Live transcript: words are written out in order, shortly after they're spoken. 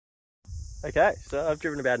Okay, so I've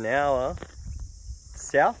driven about an hour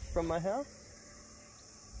south from my house,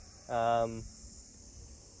 down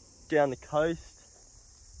the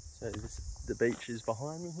coast. So the beach is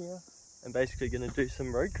behind me here. I'm basically going to do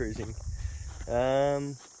some road cruising.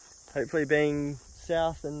 Hopefully being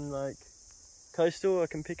south and like coastal, I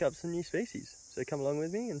can pick up some new species. So come along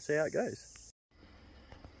with me and see how it goes.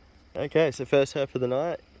 Okay, so first herp of the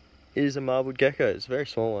night is a marbled gecko. It's a very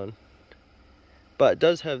small one, but it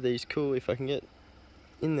does have these cool, if I can get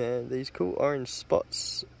in there, these cool orange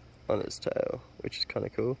spots on its tail, which is kind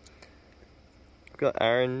of cool. I've got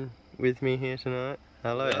Aaron with me here tonight.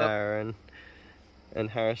 Hello, yep. Aaron.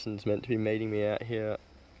 And Harrison's meant to be meeting me out here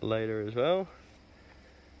later as well.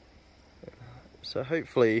 So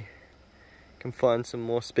hopefully can find some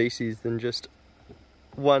more species than just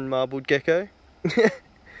one marbled gecko.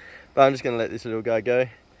 But I'm just going to let this little guy go,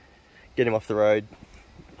 get him off the road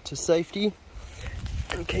to safety,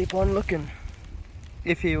 and keep on looking.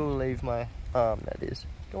 If he will leave my arm, that is.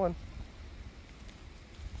 Go on.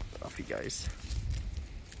 Off he goes.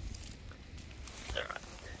 Alright,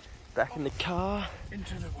 back in the car.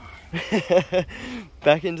 Into the wire.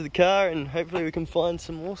 Back into the car, and hopefully we can find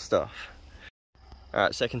some more stuff.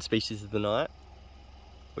 Alright, second species of the night.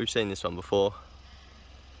 We've seen this one before.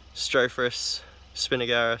 Strophorus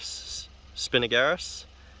spinagarus.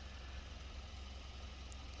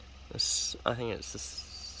 I think it's the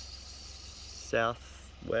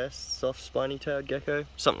southwest soft spiny tailed gecko,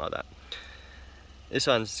 something like that. This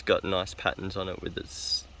one's got nice patterns on it with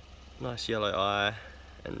its nice yellow eye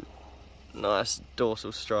and nice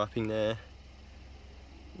dorsal striping there.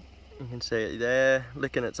 You can see it there,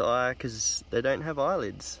 licking its eye because they don't have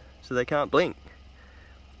eyelids, so they can't blink.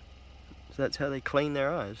 So that's how they clean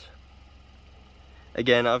their eyes.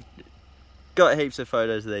 Again, I've got heaps of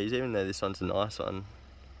photos of these, even though this one's a nice one.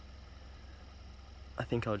 I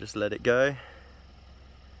think I'll just let it go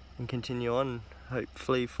and continue on,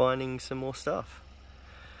 hopefully finding some more stuff.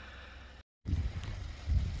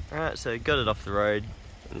 Alright, so got it off the road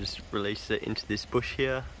and just released it into this bush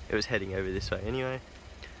here. It was heading over this way anyway.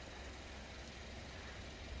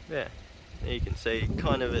 Yeah, there you can see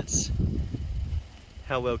kind of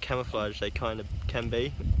how well camouflaged they kind of can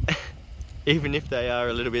be. Even if they are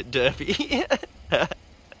a little bit derpy.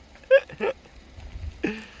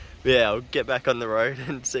 Yeah, I'll get back on the road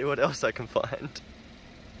and see what else I can find.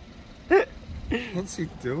 What's he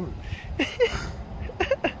doing?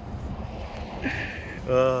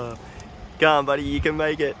 Oh, come on buddy, you can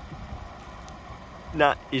make it.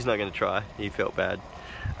 Nah, he's not going to try. He felt bad.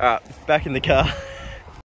 Alright, back in the car.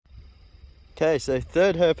 Okay, so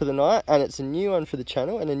third herp of the night, and it's a new one for the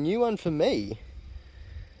channel and a new one for me.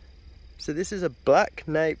 So this is a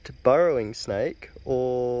black-naped burrowing snake,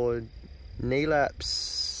 or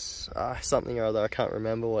Nelaps, something or other. I can't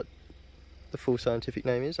remember what the full scientific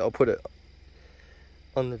name is. I'll put it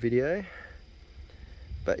on the video.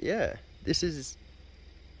 But yeah, this is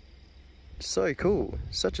so cool.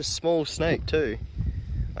 Such a small snake too.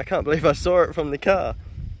 I can't believe I saw it from the car.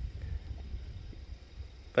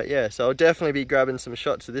 But yeah, so I'll definitely be grabbing some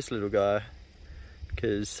shots of this little guy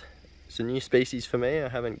because it's a new species for me. I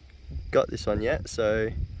haven't got this one yet, so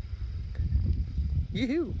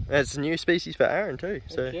yoo-hoo. It's a new species for Aaron too.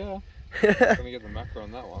 So yeah, I'm gonna get the macro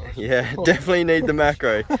on that one. Yeah, definitely need the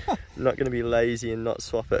macro. I'm not gonna be lazy and not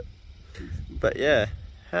swap it. But yeah,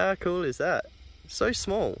 how cool is that? So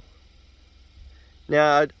small.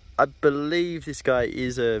 Now I believe this guy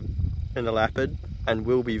is an elapid and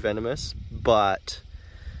will be venomous, but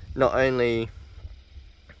not only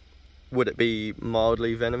would it be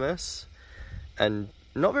mildly venomous and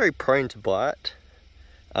not very prone to bite,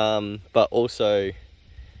 but also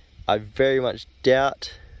I very much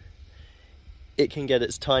doubt it can get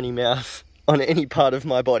its tiny mouth on any part of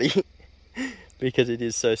my body because it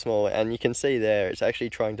is so small. And you can see there it's actually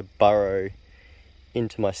trying to burrow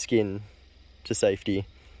into my skin to safety,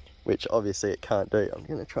 which obviously it can't do. I'm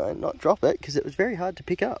going to try and not drop it because it was very hard to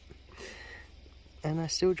pick up, and I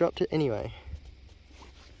still dropped it anyway.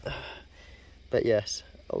 But yes,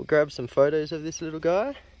 I'll grab some photos of this little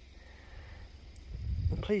guy.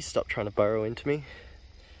 Please stop trying to burrow into me.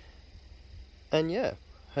 And yeah,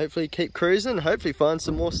 hopefully keep cruising, hopefully find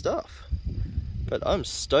some more stuff. But I'm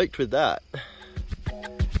stoked with that.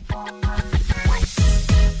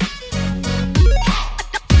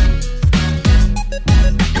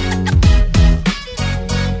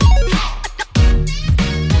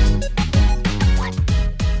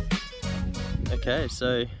 Okay,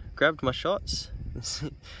 so grabbed my shots.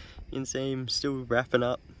 You can see him still wrapping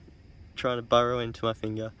up, trying to burrow into my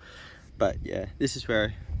finger. But yeah, this is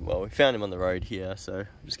where, well, we found him on the road here, so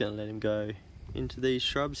I'm just gonna let him go into these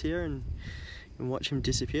shrubs here and watch him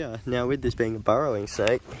disappear. Now with this being a burrowing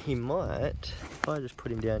snake, he might, if I just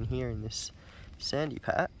put him down here in this sandy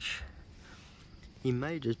patch, he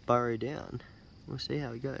may just burrow down. We'll see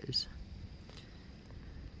how he goes.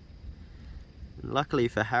 And luckily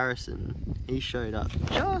for Harrison, he showed up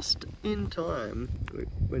just in time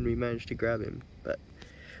when we managed to grab him. But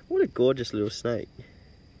what a gorgeous little snake.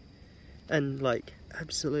 And like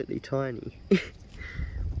absolutely tiny.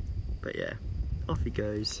 But yeah, off he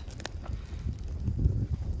goes.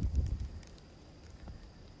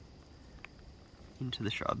 Into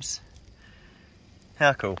the shrubs.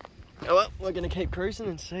 How cool. Oh well, we're going to keep cruising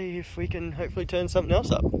and see if we can hopefully turn something else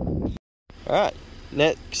up. Alright,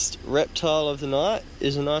 next reptile of the night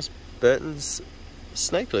is a nice Burton's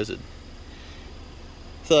snake lizard.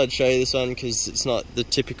 Thought I'd show you this one because it's not the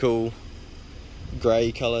typical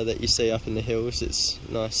grey colour that you see up in the hills. It's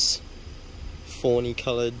nice fawny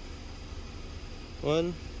coloured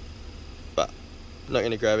one, but I'm not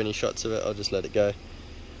going to grab any shots of it, I'll just let it go.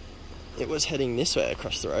 It was heading this way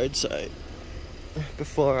across the road, so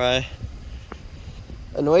before I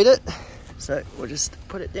annoyed it, so we'll just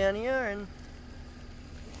put it down here and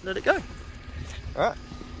let it go. Alright,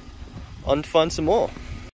 on to find some more.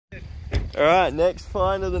 Alright, next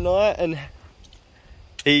find of the night, and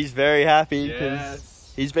he's very happy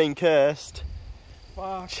because he's been cursed.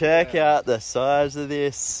 Fuck Check out the size of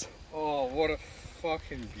this. Oh, what a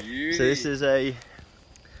fucking beauty. So this is a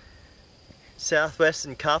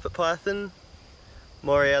southwestern carpet python,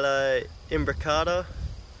 Moriella imbricata,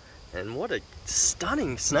 and what a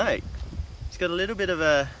stunning snake. It's got a little bit of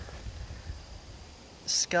a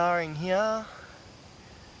scarring here.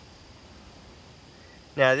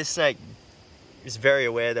 Now this snake is very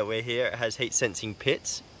aware that we're here. It has heat sensing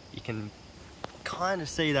pits. You can kind of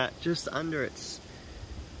see that just under its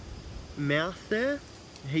mouth there,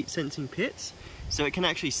 heat sensing pits, so it can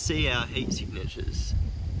actually see our heat signatures.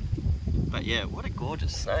 But yeah, what a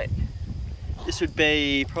gorgeous snake. This would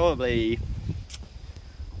be probably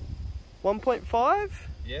 1.5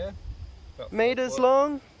 meters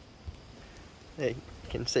long. There, you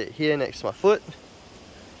can see it here next to my foot.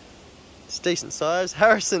 It's decent size.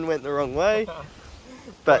 Harrison went the wrong way,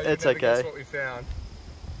 but it's okay. Guess what we found?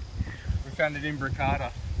 We found an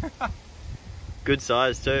imbricata. Good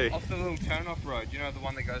size too. Off the little turn-off road, you know, the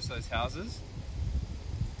one that goes to those houses?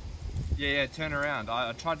 Yeah, turn around.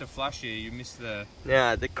 I tried to flash you, you missed the...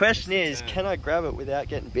 Now, the question is, can I grab it without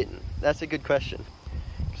getting bitten? That's a good question.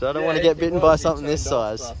 Because I don't want to get bitten by something this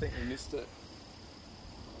size. I think we missed it.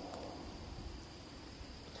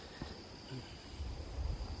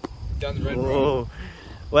 Down the red road.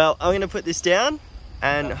 Well, I'm going to put this down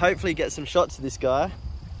and hopefully get some shots of this guy.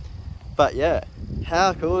 But yeah,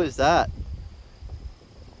 how cool is that?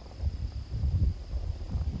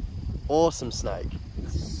 Awesome snake.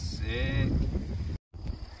 Sick.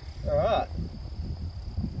 Alright.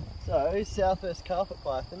 So, southwest carpet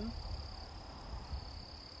python.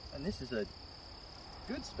 And this is a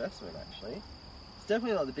good specimen actually. It's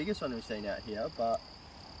definitely not the biggest one we've seen out here, but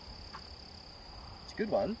it's a good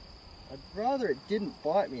one. I'd rather it didn't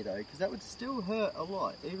bite me though, because that would still hurt a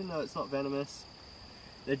lot, even though it's not venomous.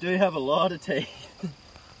 They do have a lot of teeth.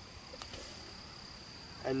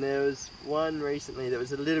 And there was one recently that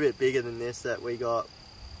was a little bit bigger than this that we got.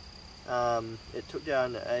 It took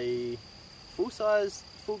down a full-size,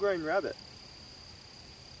 full-grown rabbit.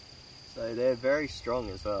 So they're very strong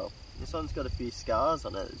as well. This one's got a few scars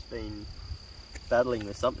on it. It's been battling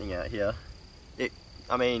with something out here.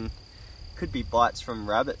 I mean, could be bites from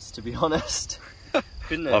rabbits, to be honest.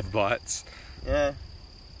 Couldn't it? Love bites. Yeah.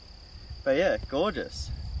 But yeah,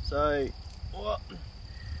 gorgeous. So,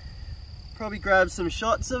 probably grab some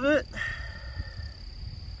shots of it.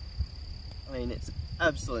 I mean, it's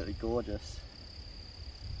absolutely gorgeous.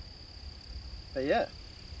 But yeah,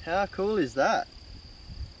 how cool is that?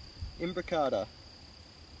 Imbricata.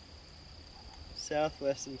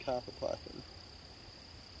 Southwestern carpet python.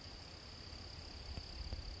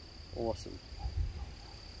 Awesome.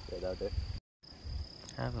 Yeah, that'll do.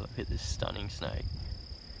 Have a look at this stunning snake.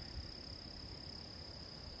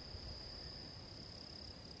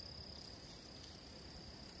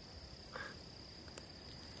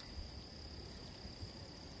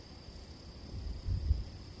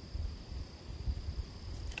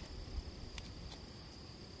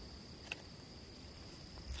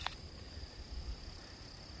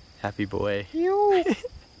 Happy boy. I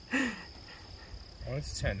want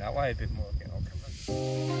to turn that way a bit more again. I'll come back.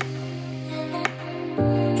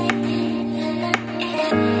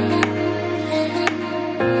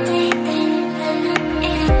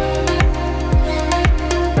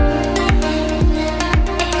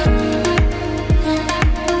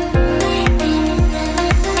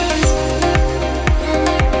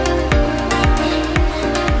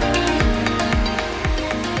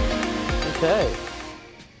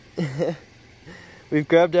 We've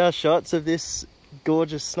grabbed our shots of this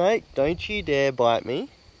gorgeous snake. Don't you dare bite me.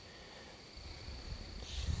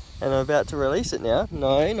 And I'm about to release it now.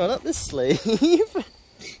 No, not up the sleeve.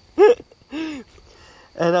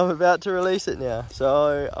 And I'm about to release it now.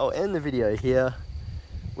 So I'll end the video here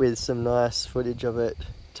with some nice footage of it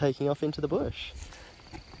taking off into the bush.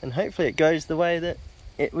 And hopefully it goes the way that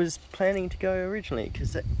it was planning to go originally.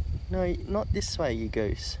 Because, no, not this way, you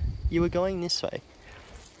goose. You were going this way.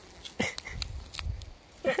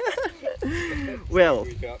 Well,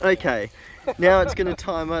 okay. Now it's going to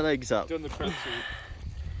tie my legs up. Doing the tracksuit.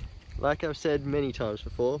 Like I've said many times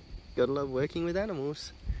before, gotta love working with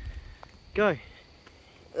animals. Go.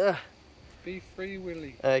 Ugh. Be free,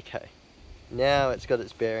 Willy. Okay. Now it's got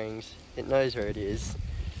its bearings. It knows where it is.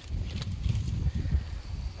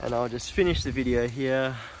 And I'll just finish the video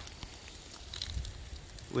here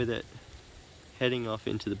with it heading off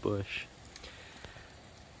into the bush.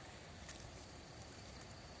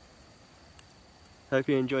 Hope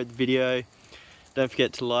you enjoyed the video. Don't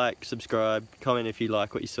forget to like, subscribe, comment if you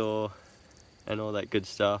like what you saw, and all that good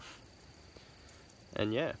stuff.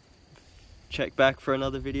 And yeah, check back for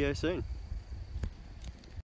another video soon.